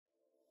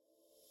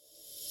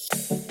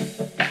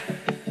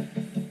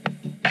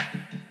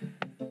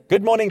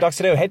Good morning,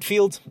 Dr. Leo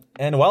Hetfield,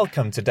 and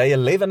welcome to day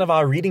 11 of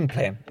our reading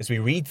plan as we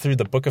read through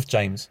the book of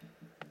James.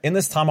 In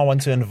this time, I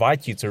want to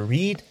invite you to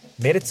read,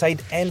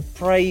 meditate, and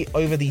pray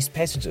over these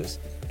passages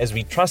as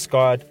we trust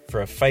God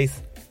for a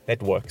faith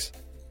that works.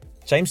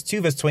 James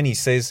 2 verse 20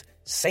 says,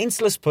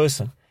 "Senseless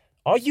person,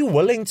 are you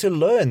willing to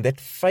learn that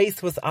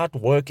faith without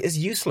work is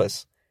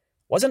useless?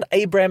 Wasn't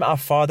Abraham our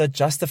father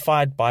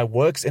justified by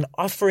works in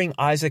offering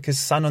Isaac his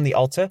son on the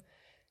altar?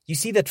 You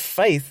see that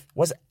faith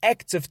was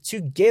active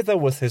together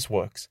with his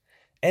works,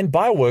 and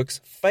by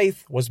works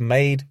faith was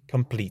made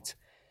complete.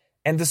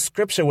 And the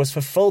scripture was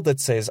fulfilled that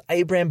says,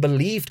 Abraham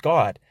believed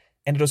God,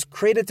 and it was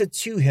credited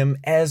to him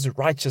as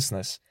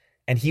righteousness,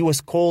 and he was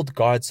called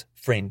God's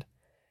friend."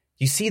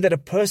 You see that a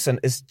person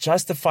is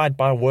justified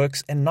by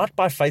works and not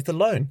by faith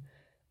alone.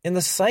 In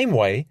the same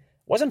way,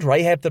 wasn't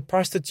Rahab the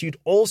prostitute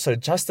also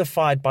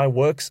justified by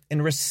works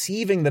in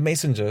receiving the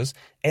messengers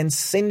and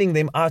sending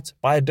them out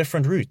by a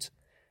different route?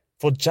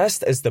 For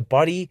just as the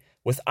body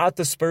without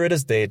the spirit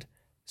is dead,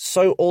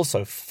 so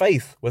also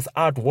faith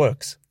without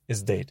works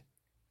is dead.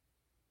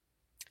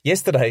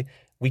 Yesterday,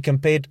 we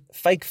compared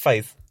fake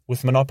faith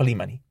with monopoly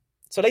money.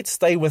 So let's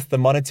stay with the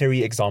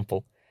monetary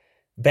example.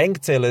 Bank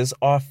tellers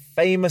are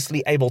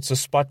famously able to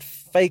spot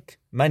fake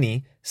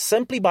money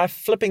simply by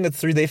flipping it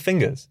through their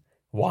fingers.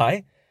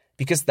 Why?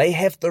 Because they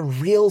have the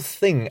real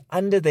thing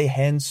under their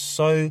hands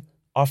so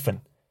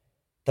often.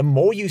 The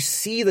more you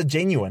see the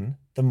genuine,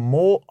 the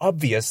more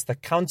obvious the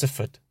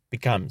counterfeit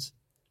becomes.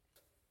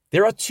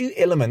 There are two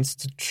elements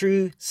to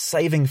true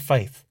saving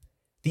faith: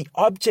 the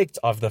object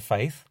of the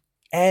faith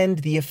and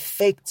the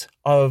effect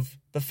of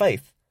the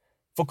faith.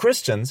 For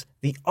Christians,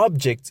 the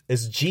object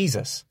is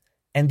Jesus,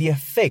 and the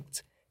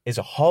effect is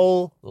a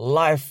whole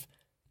life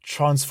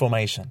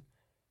transformation.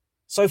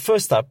 So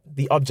first up,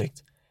 the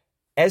object.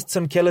 As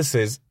Tim Keller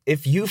says,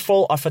 if you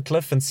fall off a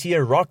cliff and see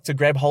a rock to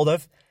grab hold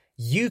of,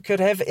 you could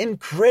have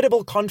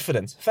incredible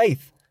confidence,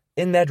 faith,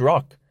 in that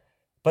rock.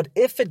 But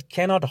if it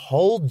cannot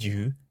hold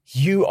you,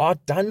 you are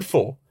done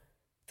for.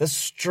 The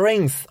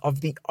strength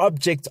of the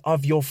object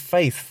of your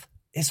faith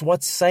is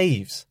what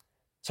saves.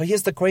 So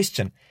here's the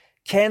question: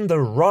 can the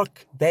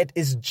rock that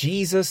is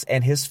Jesus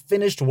and his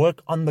finished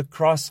work on the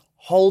cross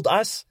hold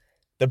us?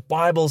 The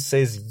Bible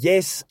says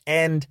yes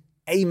and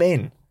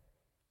amen.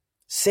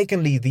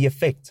 Secondly, the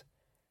effect.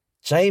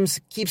 James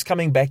keeps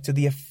coming back to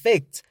the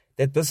effect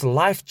that this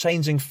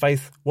life-changing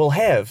faith will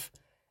have,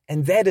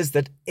 and that is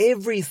that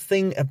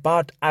everything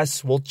about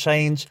us will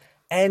change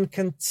and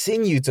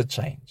continue to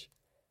change.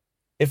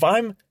 If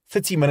I'm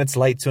 30 minutes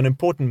late to an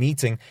important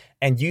meeting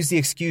and use the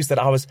excuse that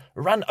I was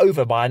run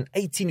over by an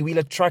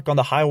 18-wheeler truck on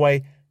the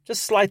highway,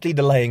 just slightly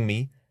delaying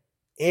me,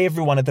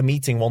 everyone at the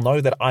meeting will know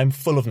that I'm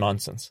full of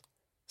nonsense.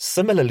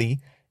 Similarly,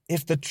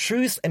 if the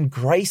truth and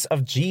grace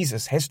of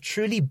Jesus has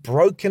truly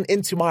broken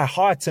into my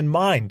heart and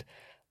mind,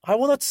 I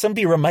will not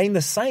simply remain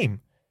the same,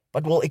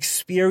 but will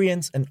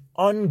experience an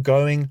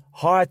ongoing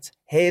heart,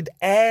 head,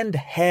 and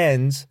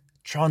hands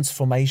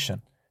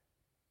transformation.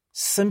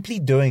 Simply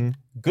doing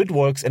good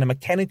works in a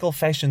mechanical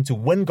fashion to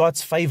win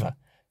God's favor,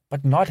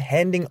 but not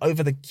handing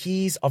over the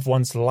keys of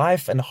one's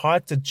life and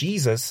heart to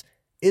Jesus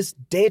is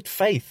dead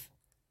faith.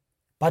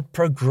 But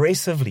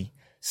progressively,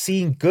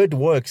 seeing good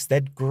works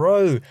that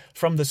grow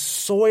from the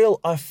soil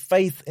of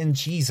faith in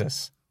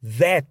Jesus,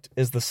 that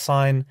is the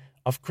sign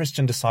of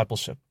Christian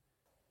discipleship.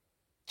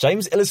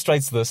 James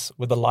illustrates this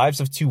with the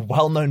lives of two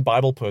well-known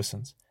Bible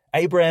persons,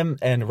 Abraham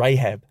and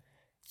Rahab.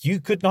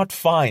 You could not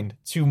find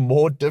two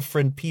more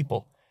different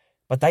people,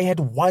 but they had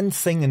one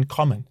thing in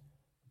common.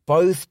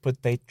 Both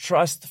put their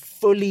trust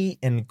fully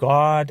in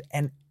God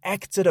and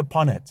acted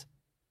upon it.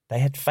 They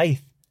had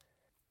faith.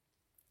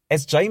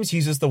 As James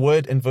uses the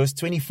word in verse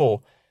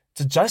 24,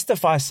 to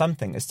justify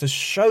something is to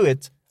show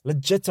it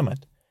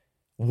legitimate.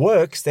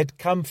 Works that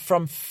come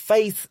from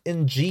faith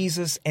in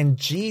Jesus and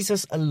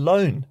Jesus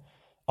alone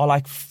are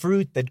like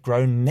fruit that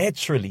grow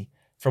naturally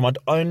from what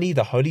only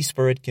the Holy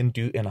Spirit can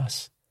do in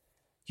us.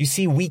 You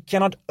see, we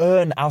cannot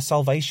earn our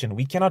salvation.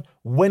 We cannot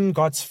win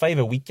God's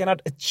favor. We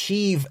cannot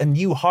achieve a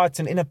new heart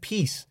and inner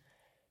peace.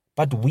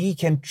 But we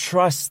can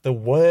trust the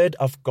word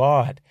of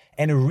God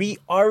and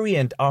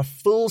reorient our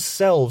full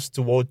selves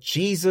toward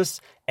Jesus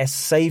as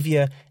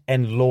Savior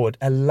and Lord,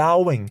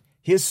 allowing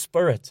His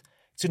Spirit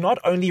to not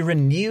only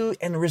renew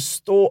and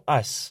restore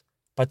us,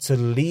 but to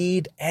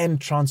lead and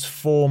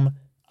transform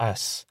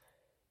us.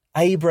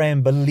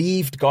 Abraham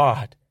believed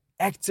God,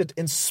 acted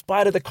in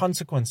spite of the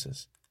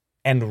consequences,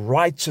 and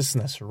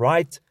righteousness,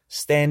 right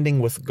standing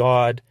with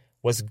God,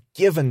 was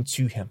given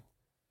to him.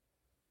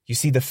 You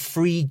see, the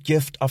free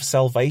gift of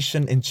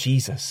salvation in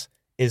Jesus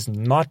is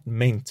not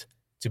meant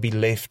to be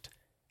left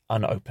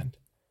unopened.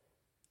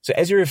 So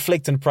as you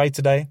reflect and pray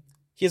today,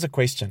 here's a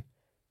question.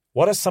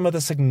 What are some of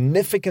the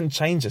significant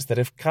changes that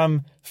have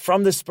come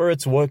from the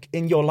Spirit's work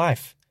in your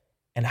life?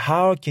 And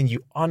how can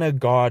you honor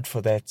God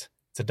for that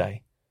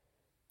today?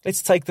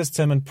 Let's take this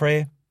time in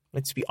prayer.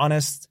 Let's be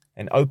honest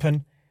and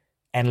open,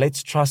 and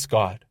let's trust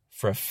God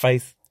for a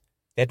faith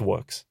that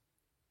works.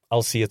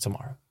 I'll see you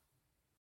tomorrow.